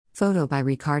Photo by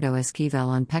Ricardo Esquivel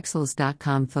on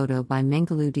Pexels.com. Photo by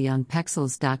Mengaludi on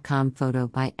Pexels.com. Photo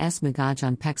by S. Magaj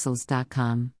on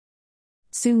Pexels.com.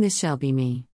 Soon this shall be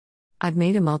me. I've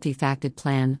made a multifaceted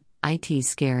plan, IT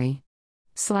scary.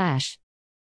 /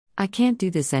 I can't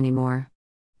do this anymore.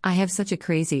 I have such a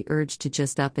crazy urge to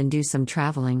just up and do some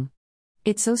traveling.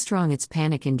 It's so strong it's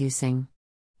panic-inducing.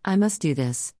 I must do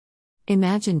this.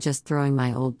 Imagine just throwing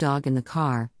my old dog in the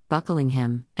car, buckling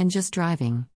him, and just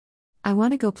driving. I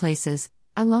want to go places,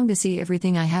 I long to see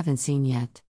everything I haven't seen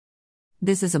yet.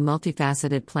 This is a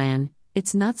multifaceted plan,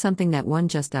 it's not something that one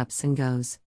just ups and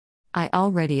goes. I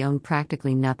already own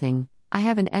practically nothing, I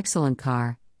have an excellent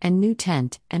car, and new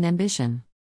tent, and ambition.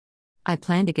 I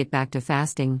plan to get back to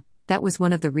fasting, that was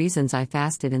one of the reasons I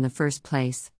fasted in the first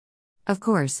place. Of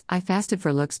course, I fasted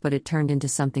for looks, but it turned into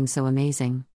something so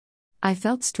amazing. I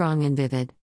felt strong and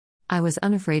vivid. I was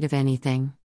unafraid of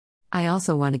anything. I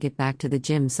also want to get back to the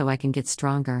gym so I can get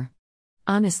stronger.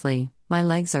 Honestly, my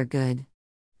legs are good.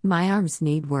 My arms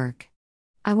need work.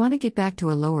 I want to get back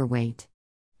to a lower weight.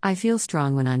 I feel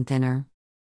strong when I'm thinner.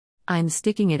 I'm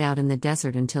sticking it out in the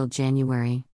desert until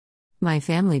January. My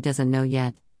family doesn't know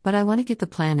yet, but I want to get the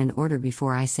plan in order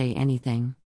before I say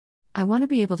anything. I want to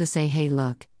be able to say, hey,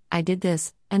 look, I did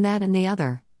this, and that, and the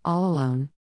other, all alone.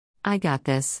 I got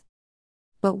this.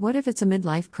 But what if it's a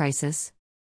midlife crisis?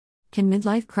 Can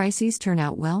midlife crises turn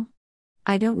out well?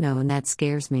 I don't know, and that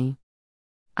scares me.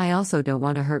 I also don't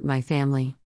want to hurt my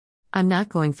family. I'm not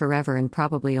going forever and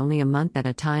probably only a month at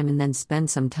a time and then spend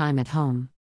some time at home.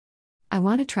 I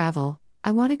want to travel,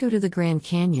 I want to go to the Grand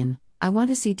Canyon, I want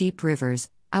to see deep rivers,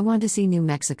 I want to see New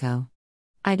Mexico.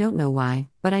 I don't know why,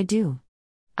 but I do.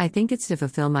 I think it's to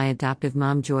fulfill my adoptive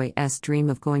mom Joy's dream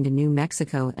of going to New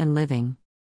Mexico and living.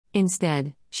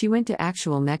 Instead, she went to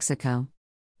actual Mexico.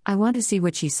 I want to see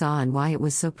what she saw and why it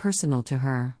was so personal to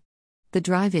her. The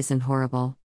drive isn't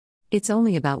horrible. It's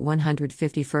only about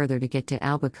 150 further to get to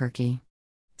Albuquerque.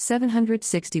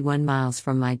 761 miles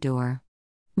from my door.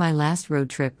 My last road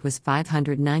trip was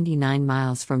 599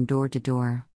 miles from door to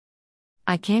door.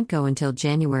 I can't go until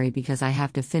January because I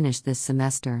have to finish this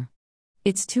semester.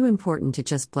 It's too important to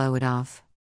just blow it off.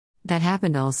 That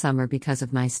happened all summer because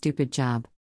of my stupid job.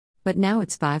 But now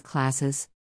it's 5 classes.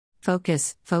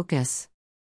 Focus, focus.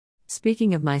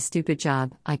 Speaking of my stupid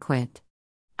job, I quit.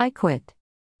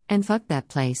 And fuck that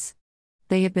place.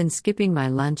 They have been skipping my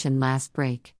lunch and last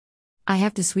break. I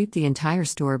have to sweep the entire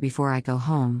store before I go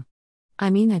home. I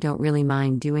mean, I don't really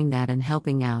mind doing that and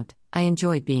helping out, I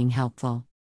enjoy being helpful.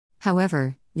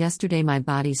 However, yesterday my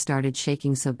body started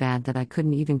shaking so bad that I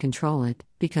couldn't even control it,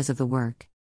 because of the work.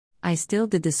 I still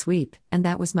did the sweep, and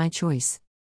that was my choice.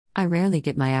 I rarely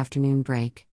get my afternoon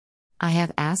break. I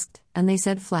have asked, and they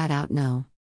said flat out no.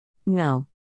 No.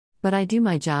 But I do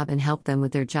my job and help them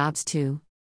with their jobs too.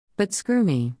 But screw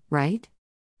me, right?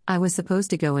 I was supposed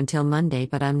to go until Monday,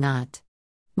 but I'm not.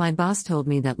 My boss told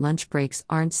me that lunch breaks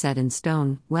aren't set in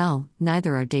stone, well,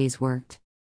 neither are days worked.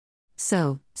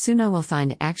 So, soon I will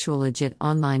find actual legit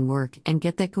online work and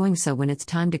get that going so when it's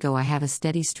time to go I have a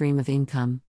steady stream of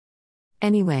income.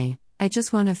 Anyway, I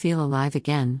just want to feel alive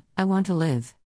again, I want to live.